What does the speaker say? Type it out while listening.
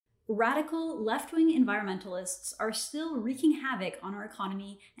Radical left-wing environmentalists are still wreaking havoc on our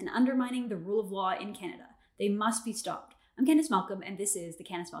economy and undermining the rule of law in Canada. They must be stopped. I'm Candice Malcolm, and this is The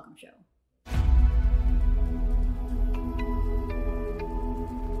Candice Malcolm Show.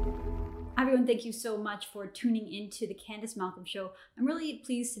 Everyone, thank you so much for tuning into The Candice Malcolm Show. I'm really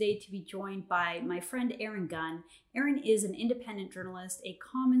pleased today to be joined by my friend Aaron Gunn. Aaron is an independent journalist, a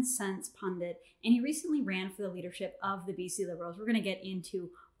common sense pundit, and he recently ran for the leadership of the BC Liberals. We're going to get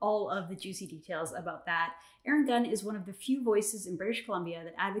into all of the juicy details about that. Aaron Gunn is one of the few voices in British Columbia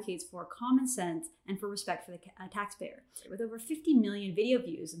that advocates for common sense and for respect for the taxpayer. With over 50 million video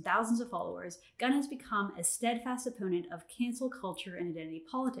views and thousands of followers, Gunn has become a steadfast opponent of cancel culture and identity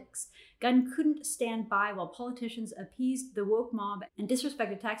politics. Gunn couldn't stand by while politicians appeased the woke mob and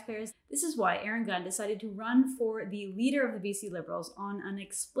disrespected taxpayers. This is why Aaron Gunn decided to run for the leader of the BC Liberals on an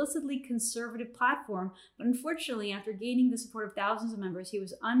explicitly conservative platform, but unfortunately, after gaining the support of thousands of members, he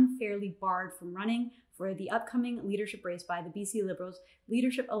was unfairly barred from running for the upcoming leadership race by the BC Liberals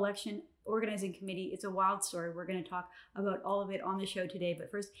Leadership Election Organizing Committee. It's a wild story. We're going to talk about all of it on the show today.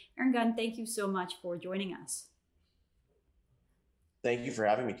 But first, Aaron Gunn, thank you so much for joining us. Thank you for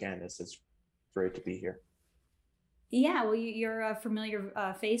having me, Candice. It's great to be here. Yeah, well, you're a familiar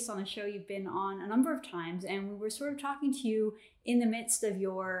face on the show. You've been on a number of times, and we were sort of talking to you in the midst of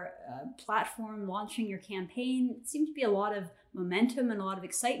your platform, launching your campaign. It seemed to be a lot of momentum and a lot of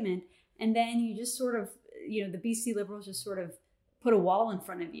excitement. And then you just sort of, the BC Liberals just sort of put a wall in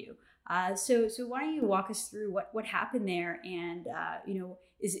front of you. So why don't you walk us through what happened there? And,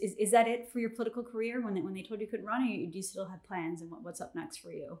 is that it for your political career when they told you couldn't run, or do you still have plans, and what's up next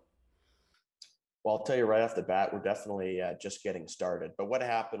for you? Well, I'll tell you right off the bat, we're definitely just getting started. But what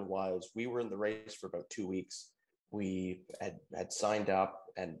happened was we were in the race for about 2 weeks. We had signed up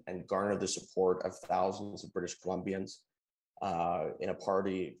and garnered the support of thousands of British Columbians in a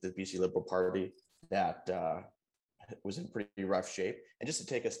party, the BC Liberal Party, that was in pretty rough shape. And just to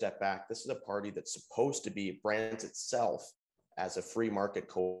take a step back, this is a party that's supposed to be brands itself as a free market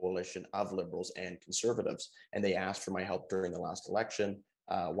coalition of Liberals and Conservatives. And they asked for my help during the last election.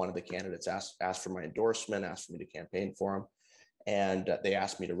 One of the candidates asked for my endorsement, asked for me to campaign for him. And they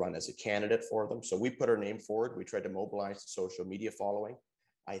asked me to run as a candidate for them. So we put our name forward. We tried to mobilize the social media following.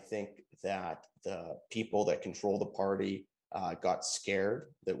 I think that the people that control the party got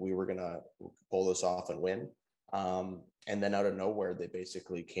scared that we were going to pull this off and win. And then out of nowhere, they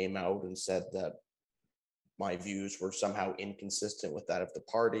basically came out and said that my views were somehow inconsistent with that of the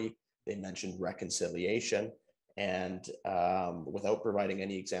party. They mentioned reconciliation and without providing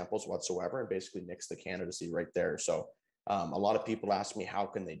any examples whatsoever, and basically nixed the candidacy right there. So a lot of people ask me, how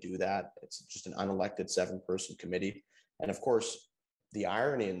can they do that? It's just an unelected 7-person committee. And of course, the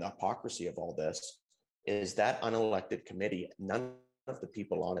irony and the hypocrisy of all this is that unelected committee, none of the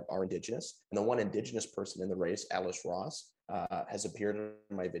people on it are Indigenous. And the one Indigenous person in the race, Alice Ross, has appeared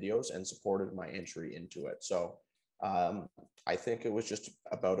in my videos and supported my entry into it. So I think it was just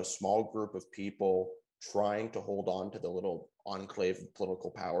about a small group of people trying to hold on to the little enclave of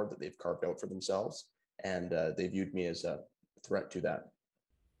political power that they've carved out for themselves. And they viewed me as a threat to that.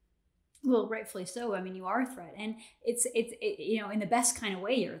 Well, rightfully so. I mean, you are a threat, and it's in the best kind of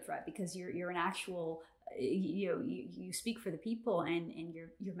way you're a threat, because you're an actual, you speak for the people, and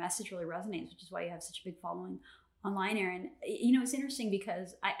your message really resonates, which is why you have such a big following online, Aaron. It's interesting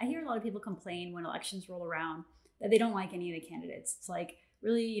because I hear a lot of people complain when elections roll around that they don't like any of the candidates. It's like,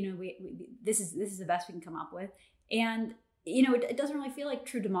 really, this is the best we can come up with, and it doesn't really feel like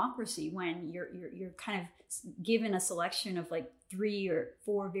true democracy when you're kind of given a selection of like 3 or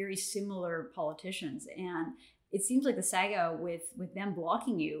 4 very similar politicians. And it seems like the saga with them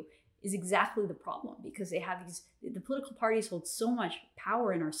blocking you is exactly the problem, because they have the political parties hold so much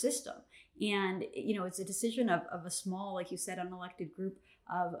power in our system. And, it's a decision of a small, like you said, unelected group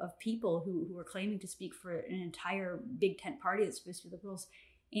of people who are claiming to speak for an entire big tent party that's supposed to be Liberals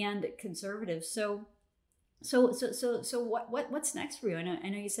and Conservatives. So what's next for you? I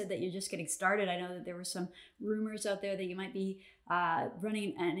know you said that you're just getting started. I know that there were some rumors out there that you might be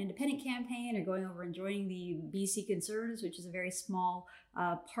running an independent campaign or going over and joining the BC Conservatives, which is a very small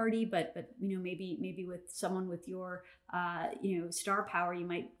party, but maybe with someone with your star power, you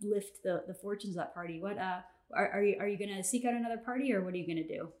might lift the fortunes of that party. What are you going to seek out another party, or what are you going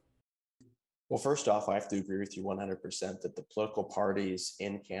to do? Well, first off, I have to agree with you 100% that the political parties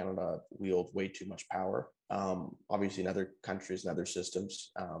in Canada wield way too much power. Obviously, in other countries and other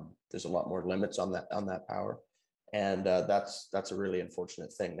systems, there's a lot more limits on that power, and that's a really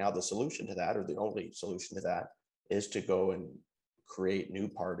unfortunate thing. Now, the solution to that, or the only solution to that, is to go and create new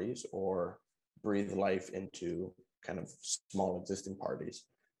parties or breathe life into kind of small existing parties.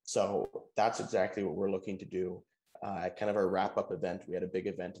 So that's exactly what we're looking to do. At kind of our wrap-up event, we had a big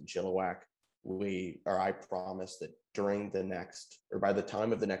event in Chilliwack. I promise that during the next, or by the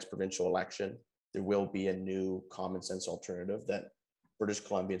time of the next provincial election, there will be a new common sense alternative that British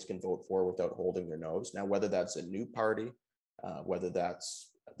Columbians can vote for without holding their nose. Now, whether that's a new party, whether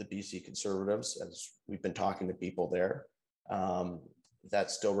that's the BC Conservatives, as we've been talking to people there,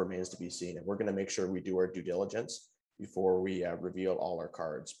 that still remains to be seen. And we're going to make sure we do our due diligence before we reveal all our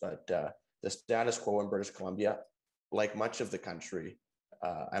cards. But the status quo in British Columbia, like much of the country,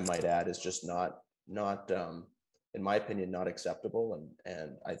 I might add, is just not in my opinion, not acceptable.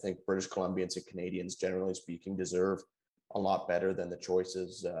 And I think British Columbians and Canadians, generally speaking, deserve a lot better than the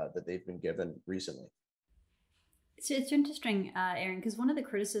choices that they've been given recently. It's interesting, Aaron, because one of the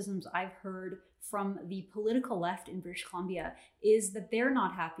criticisms I've heard from the political left in British Columbia is that they're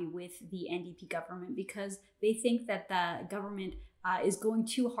not happy with the NDP government because they think that the government is going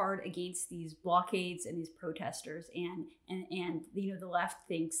too hard against these blockades and these protesters, and the left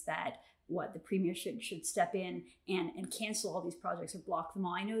thinks that the premier should step in and cancel all these projects or block them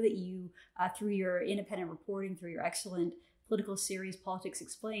all. I know that you, through your independent reporting, through your excellent political series, Politics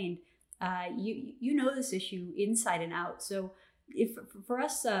Explained, you know this issue inside and out. So if for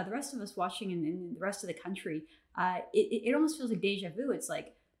us, the rest of us watching in the rest of the country, it almost feels like deja vu. It's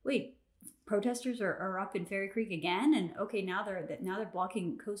like, wait, protesters are up in Fairy Creek again, and okay, now they're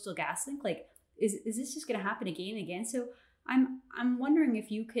blocking Coastal GasLink. Like, is this just going to happen again and again? So I'm wondering if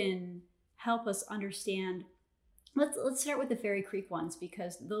you can help us understand. Let's start with the Fairy Creek ones,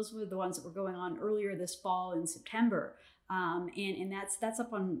 because those were the ones that were going on earlier this fall in September, and that's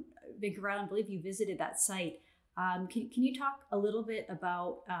up on Vancouver Island. I believe you visited that site. Can you talk a little bit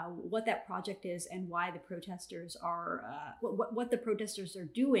about what that project is and why the protesters are what the protesters are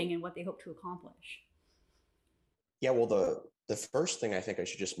doing and what they hope to accomplish? Yeah, well, the first thing I think I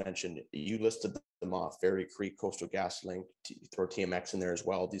should just mention, you listed them off: Fairy Creek, Coastal GasLink, throw TMX in there as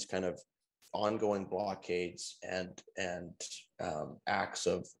well. These kind of ongoing blockades and acts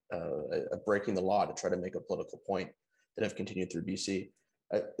of breaking the law to try to make a political point that have continued through BC.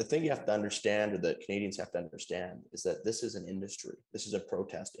 The thing you have to understand, or that Canadians have to understand, is that this is an industry. This is a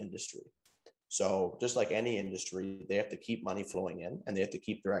protest industry. So just like any industry, they have to keep money flowing in and they have to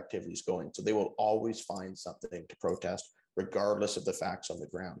keep their activities going. So they will always find something to protest, regardless of the facts on the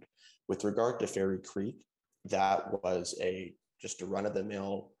ground. With regard to Fairy Creek, that was just a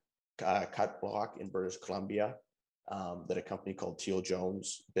run-of-the-mill cut block in British Columbia that a company called Teal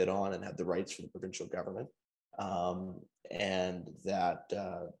Jones bid on and had the rights for the provincial government. And that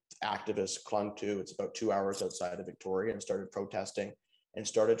activists clung to. It's about 2 hours outside of Victoria, and started protesting and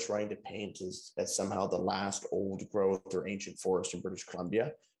started trying to paint as somehow the last old growth or ancient forest in British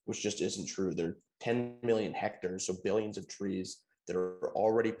Columbia, which just isn't true. There are 10 million hectares, so billions of trees that are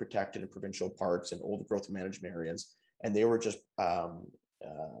already protected in provincial parks and old growth management areas. And they were just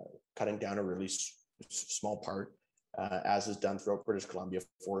cutting down a really small part, as is done throughout British Columbia.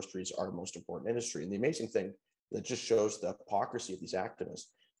 Forestry is our most important industry. And the amazing thing that just shows the hypocrisy of these activists,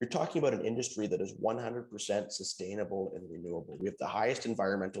 you're talking about an industry that is 100% sustainable and renewable. We have the highest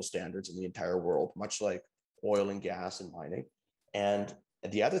environmental standards in the entire world, much like oil and gas and mining. And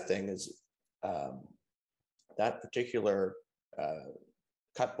the other thing is that particular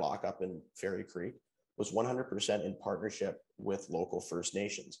cut block up in Fairy Creek was 100% in partnership with local First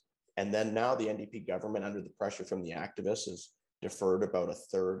Nations. And then now the NDP government, under the pressure from the activists, has deferred about a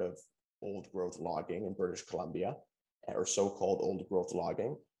third of old growth logging in British Columbia, or so-called old growth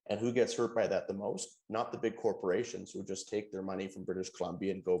logging. And who gets hurt by that the most? Not the big corporations who just take their money from British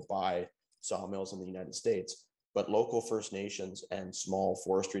Columbia and go buy sawmills in the United States, but local First Nations and small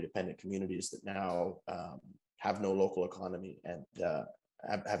forestry dependent communities that now have no local economy and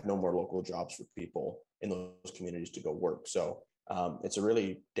have no more local jobs for people in those communities to go work. So it's a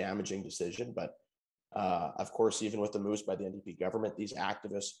really damaging decision. But of course, even with the moves by the NDP government, these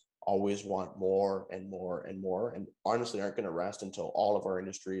activists always want more and more and more, and honestly aren't going to rest until all of our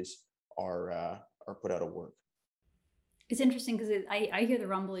industries are put out of work. It's interesting because I hear the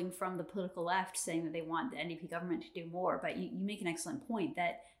rumbling from the political left saying that they want the NDP government to do more, but you make an excellent point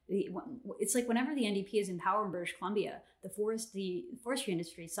that it's like whenever the NDP is in power in British Columbia, the forestry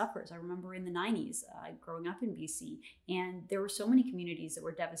industry suffers. I remember in the 90s, growing up in BC, and there were so many communities that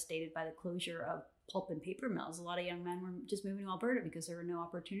were devastated by the closure of pulp and paper mills. A lot of young men were just moving to Alberta because there were no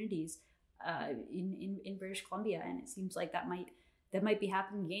opportunities in British Columbia, and it seems like that might be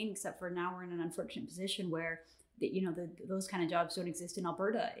happening again. Except for now, we're in an unfortunate position where those kind of jobs don't exist in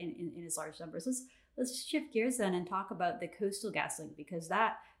Alberta in as large numbers. Let's shift gears then and talk about the Coastal GasLink, because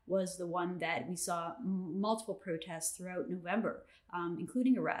that was the one that we saw multiple protests throughout November,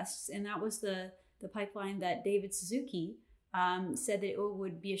 including arrests. And that was the pipeline that David Suzuki said that it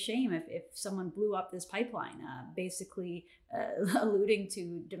would be a shame if someone blew up this pipeline, basically alluding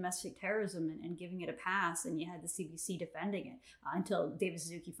to domestic terrorism and giving it a pass. And you had the CBC defending it until David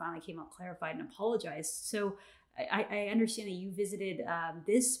Suzuki finally came out, clarified, and apologized. So I understand that you visited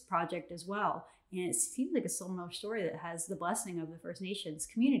this project as well. And it seems like a similar story that has the blessing of the First Nations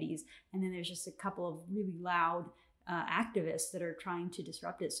communities. And then there's just a couple of really loud activists that are trying to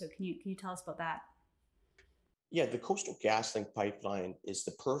disrupt it. So can you tell us about that? Yeah, the Coastal GasLink pipeline is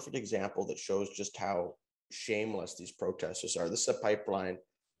the perfect example that shows just how shameless these protesters are. This is a pipeline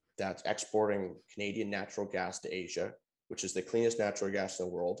that's exporting Canadian natural gas to Asia, which is the cleanest natural gas in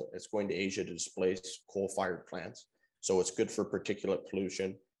the world. It's going to Asia to displace coal-fired plants. So it's good for particulate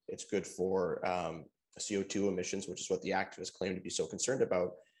pollution. It's good for CO2 emissions, which is what the activists claim to be so concerned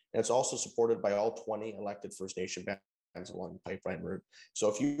about. And it's also supported by all 20 elected First Nation bands along the pipeline route. So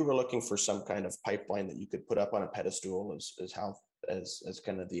if you were looking for some kind of pipeline that you could put up on a pedestal as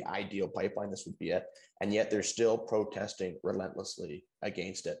kind of the ideal pipeline, this would be it. And yet they're still protesting relentlessly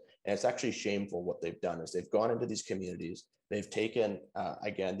against it. And it's actually shameful what they've done is they've gone into these communities. They've taken,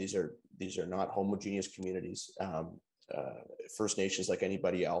 again, these are not homogeneous communities, First Nations like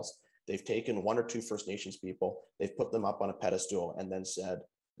anybody else. They've taken one or two First Nations people, they've put them up on a pedestal and then said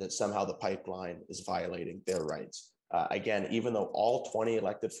that somehow the pipeline is violating their rights. Again, even though all 20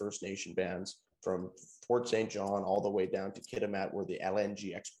 elected First Nation bands from Fort St. John all the way down to Kitimat, where the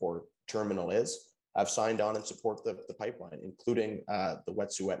LNG export terminal is, have signed on and support the pipeline, including the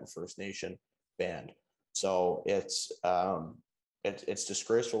Wet'suwet'en First Nation band. So it's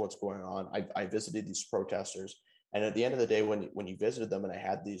disgraceful what's going on. I visited these protesters, and at the end of the day, when you visited them, and I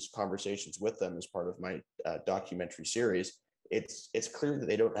had these conversations with them as part of my documentary series, it's clear that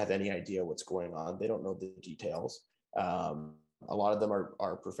they don't have any idea what's going on. They don't know the details. A lot of them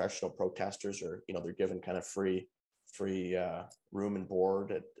are professional protesters, or they're given kind of free room and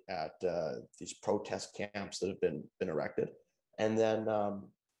board at these protest camps that have been erected, and then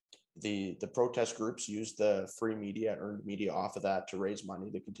the protest groups use the free media, earned media off of that to raise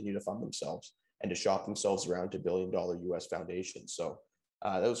money to continue to fund themselves and to shop themselves around to billion-dollar U.S. foundations. So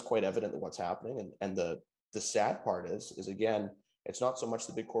that was quite evident what's happening, and the sad part is again, it's not so much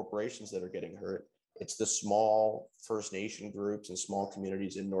the big corporations that are getting hurt. It's the small First Nation groups and small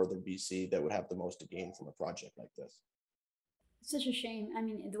communities in northern BC that would have the most to gain from a project like this. Such a shame. I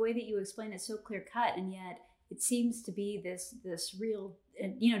mean, the way that you explain it, so clear cut, and yet it seems to be this real,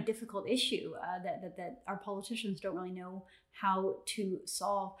 difficult issue that our politicians don't really know how to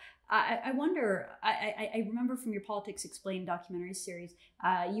solve. I wonder. I remember from your Politics Explained documentary series,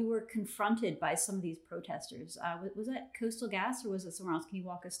 you were confronted by some of these protesters. Was that Coastal Gas or was it somewhere else? Can you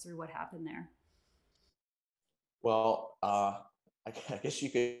walk us through what happened there? Well, I guess you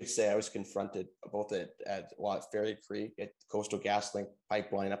could say I was confronted both at Fairy Creek, at Coastal GasLink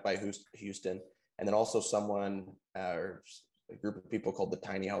pipeline up by Houston, and then also someone or a group of people called the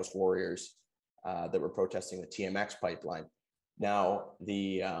Tiny House Warriors that were protesting the TMX pipeline. Now,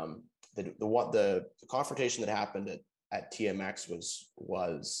 the confrontation that happened at TMX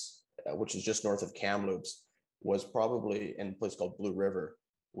was which is just north of Kamloops, was probably in a place called Blue River,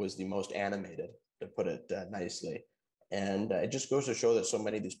 was the most animated, to put it nicely. And it just goes to show that so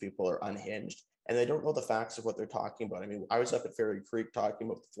many of these people are unhinged and they don't know the facts of what they're talking about. I mean, I was up at Fairy Creek talking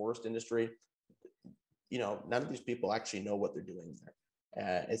about the forest industry. None of these people actually know what they're doing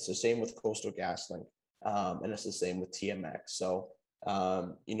there. It's the same with Coastal GasLink, and it's the same with TMX. So,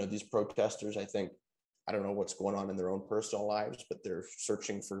 these protesters, I don't know what's going on in their own personal lives, but they're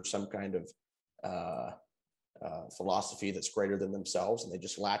searching for some kind of philosophy that's greater than themselves, and they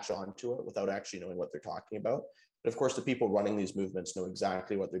just latch onto it without actually knowing what they're talking about. But of course, the people running these movements know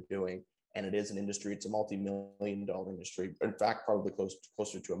exactly what they're doing, and it is an industry. It's a multi-million-dollar industry. In fact, probably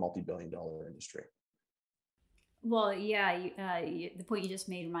closer to a multi-billion-dollar industry. Well, yeah, the point you just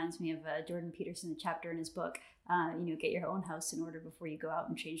made reminds me of Jordan Peterson, a chapter in his book. Get your own house in order before you go out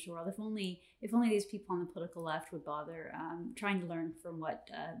and change the world. If only these people on the political left would bother trying to learn from what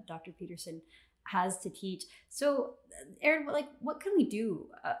Dr. Peterson has to teach. So, Aaron, what can we do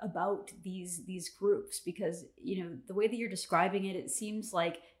about these groups? Because the way that you're describing it, it seems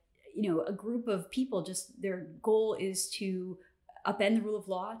like a group of people, just their goal is to upend the rule of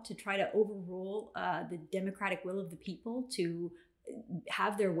law, to try to overrule the democratic will of the people, to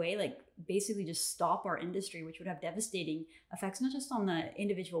have their way, like basically just stop our industry, which would have devastating effects, not just on the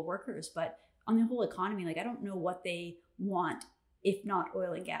individual workers, but on the whole economy. Like, I don't know what they want if not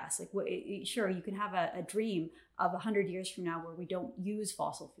oil and gas? Like, sure, you can have a dream of 100 years from now where we don't use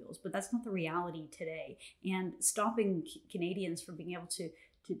fossil fuels, but that's not the reality today. And stopping Canadians from being able to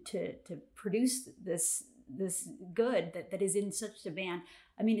produce this good that is in such demand.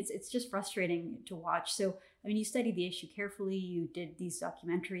 I mean, it's just frustrating to watch. So, I mean, you studied the issue carefully. You did these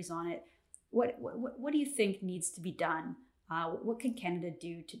documentaries on it. What do you think needs to be done? What can Canada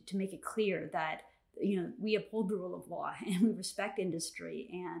do to make it clear that, you know, we uphold the rule of law and we respect industry,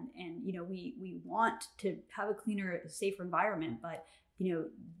 and you know, we want to have a cleaner, safer environment, but you know,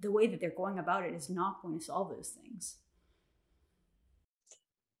 the way that they're going about it is not going to solve those things.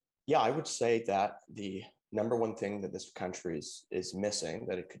 Yeah, I would say that the number one thing that this country is missing,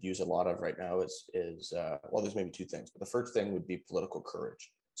 that it could use a lot of right now, is well, there's maybe two things, but the first thing would be political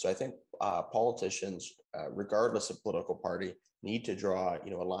courage. So I think politicians, regardless of political party, need to draw,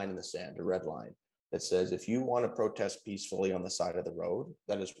 you know, a line in the sand, a red line that says, if you want to protest peacefully on the side of the road,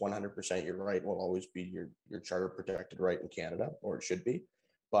 that is 100% your right, will always be your charter protected right in Canada, or it should be.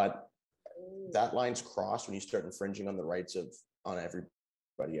 But that line's crossed when you start infringing on the rights of on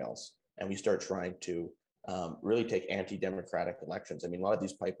everybody else, and we start trying to really take anti-democratic elections. I mean, a lot of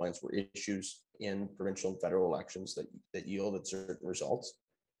these pipelines were issues in provincial and federal elections that yielded certain results,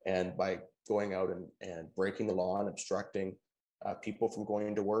 and by going out and breaking the law and obstructing people from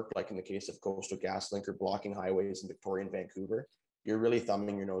going to work, like in the case of Coastal GasLink, or blocking highways in Victoria and Vancouver, you're really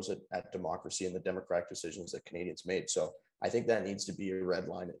thumbing your nose at democracy and the democratic decisions that Canadians made. So I think that needs to be a red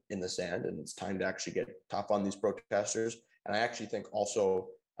line in the sand, and it's time to actually get tough on these protesters. And I actually think also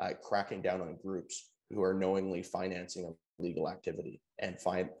cracking down on groups who are knowingly financing illegal activity and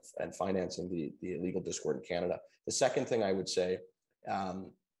financing the illegal discord in Canada. The second thing I would say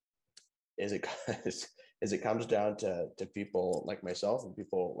is it comes down to people like myself and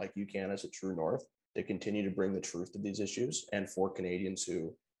people like you, Candace, at True North, to continue to bring the truth to these issues, and for Canadians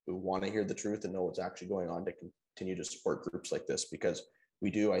who want to hear the truth and know what's actually going on, to continue to support groups like this, because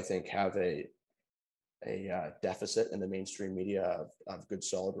we do, I think, have a deficit in the mainstream media of good,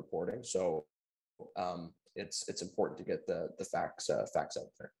 solid reporting. So it's important to get the facts out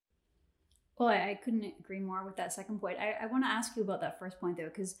there. Well, I couldn't agree more with that second point. I want to ask you about that first point, though,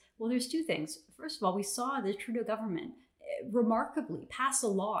 because, well, there's two things. First of all, we saw the Trudeau government remarkably pass a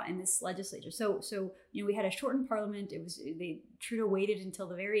law in this legislature. So you know, we had a shortened parliament. Trudeau waited until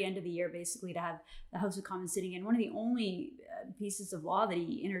the very end of the year, basically, to have the House of Commons sitting in. One of the only pieces of law that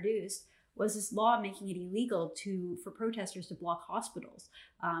he introduced was this law making it illegal for protesters to block hospitals,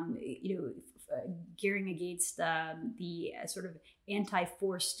 you know, gearing against the sort of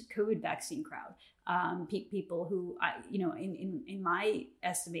anti-forced COVID vaccine crowd. People who, you know, in my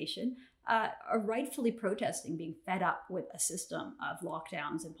estimation, are rightfully protesting, being fed up with a system of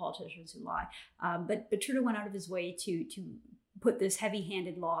lockdowns and politicians who lie. But Trudeau went out of his way to put this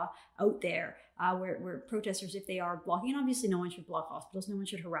heavy-handed law out there, where protesters, if they are blocking, and obviously no one should block hospitals, no one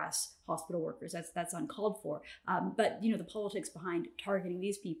should harass hospital workers. That's uncalled for. But you know, the politics behind targeting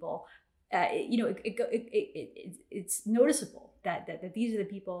these people, you know, it's noticeable that these are the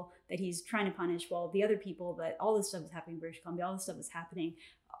people that he's trying to punish, while the other people, that all this stuff is happening in British Columbia, all this stuff is happening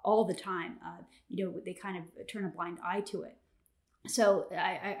all the time. You know, they kind of turn a blind eye to it. So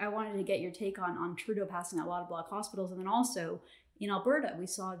I wanted to get your take on Trudeau passing that law to block hospitals. And then also in Alberta, we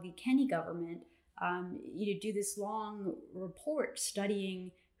saw the Kenney government you know, do this long report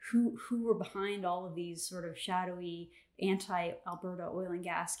studying who were behind all of these sort of shadowy anti-Alberta oil and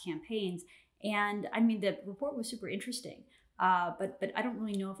gas campaigns. And I mean, the report was super interesting, but I don't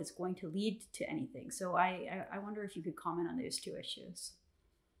really know if it's going to lead to anything. So I wonder if you could comment on those two issues.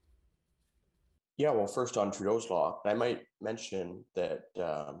 Yeah, well, first on Trudeau's law, I might mention that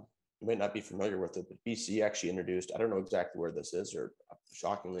you might not be familiar with it, but BC actually introduced, I don't know exactly where this is, or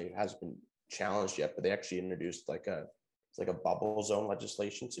shockingly, it hasn't been challenged yet, but they actually introduced it's like a bubble zone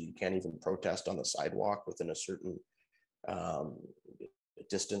legislation. So you can't even protest on the sidewalk within a certain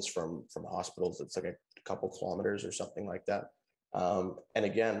distance from hospitals. It's like a couple kilometers or something like that. And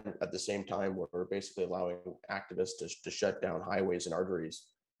again, at the same time, we're basically allowing activists to shut down highways and arteries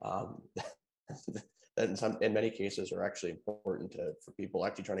that in many cases are actually important for people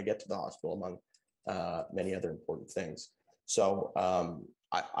actually trying to get to the hospital, among many other important things. So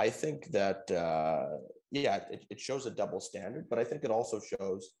I think that, yeah, it shows a double standard, but I think it also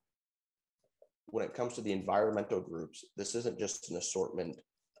shows, when it comes to the environmental groups, this isn't just an assortment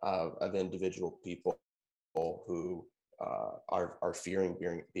of individual people who are fearing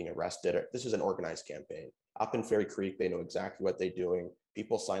being arrested. This is an organized campaign. Up in Fairy Creek, they know exactly what they're doing.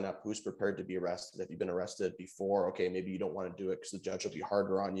 People sign up who's prepared to be arrested. If you've been arrested before, okay, maybe you don't want to do it because the judge will be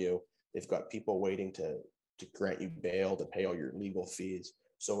harder on you. They've got people waiting to to grant you bail, to pay all your legal fees.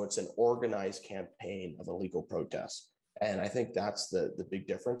 So it's an organized campaign of illegal protests. And I think that's the big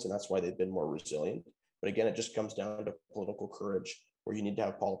difference. And that's why they've been more resilient. But again, it just comes down to political courage, where you need to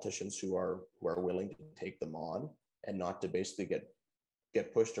have politicians who are willing to take them on and not to basically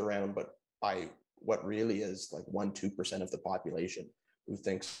get pushed around, but by what really is like 1-2% of the population who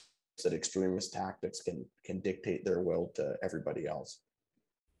thinks that extremist tactics can dictate their will to everybody else.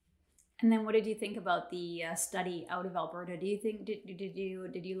 And then, what did you think about the study out of Alberta? Do you think did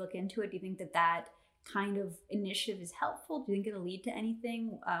you look into it? Do you think that kind of initiative is helpful? Do you think it'll lead to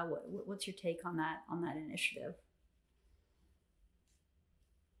anything? What's your take on that initiative?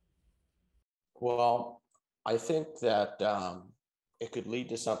 Well, I think that it could lead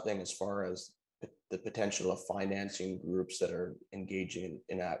to something as far as the potential of financing groups that are engaging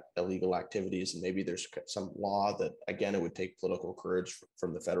in illegal activities. And maybe there's some law that, again, it would take political courage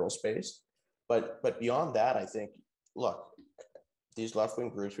from the federal space. But beyond that, I think, look, these left-wing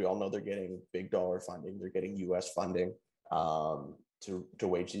groups, we all know they're getting big dollar funding. They're getting US funding to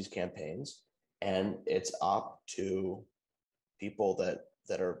wage these campaigns. And it's up to people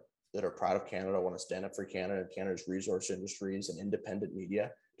that are proud of Canada, want to stand up for Canada, Canada's resource industries and independent media,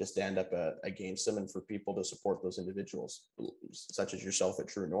 to stand up against them, and for people to support those individuals, such as yourself at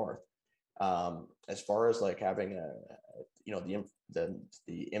True North. As far as like having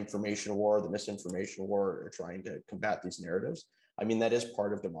the information war, the misinformation war, or trying to combat these narratives, I mean, that is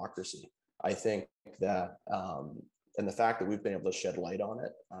part of democracy. I think that, and the fact that we've been able to shed light on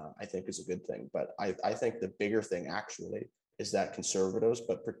it, I think is a good thing. But I think the bigger thing actually is that conservatives,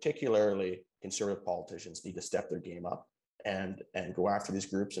 but particularly conservative politicians, need to step their game up and go after these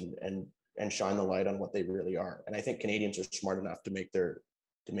groups and shine the light on what they really are. And I think Canadians are smart enough to make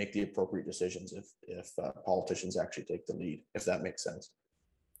the appropriate decisions if politicians actually take the lead, if that makes sense.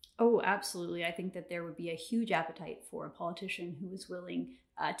 Oh, absolutely. I think that there would be a huge appetite for a politician who is willing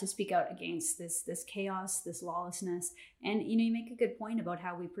to speak out against this chaos, this lawlessness. And you make a good point about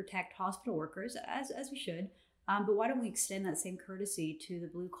how we protect hospital workers, as we should. But why don't we extend that same courtesy to the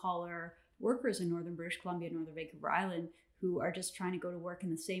blue collar workers in northern British Columbia, northern Vancouver Island, who are just trying to go to work in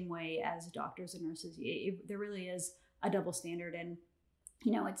the same way as doctors and nurses? There really is a double standard, and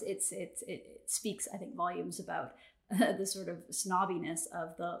it speaks, I think, volumes about the sort of snobbiness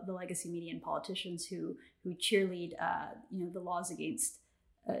of the legacy media and politicians who cheerlead the laws against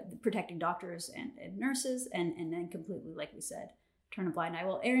protecting doctors and nurses, and then completely, like we said, turn a blind eye.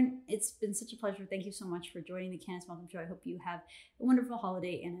 Well, Aaron, it's been such a pleasure. Thank you so much for joining the Candace Malcolm Show. I hope you have a wonderful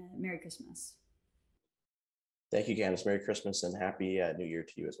holiday and a Merry Christmas. Thank you, Candace. Merry Christmas and Happy New Year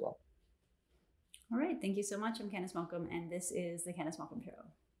to you as well. All right. Thank you so much. I'm Candace Malcolm, and this is the Candace Malcolm Show.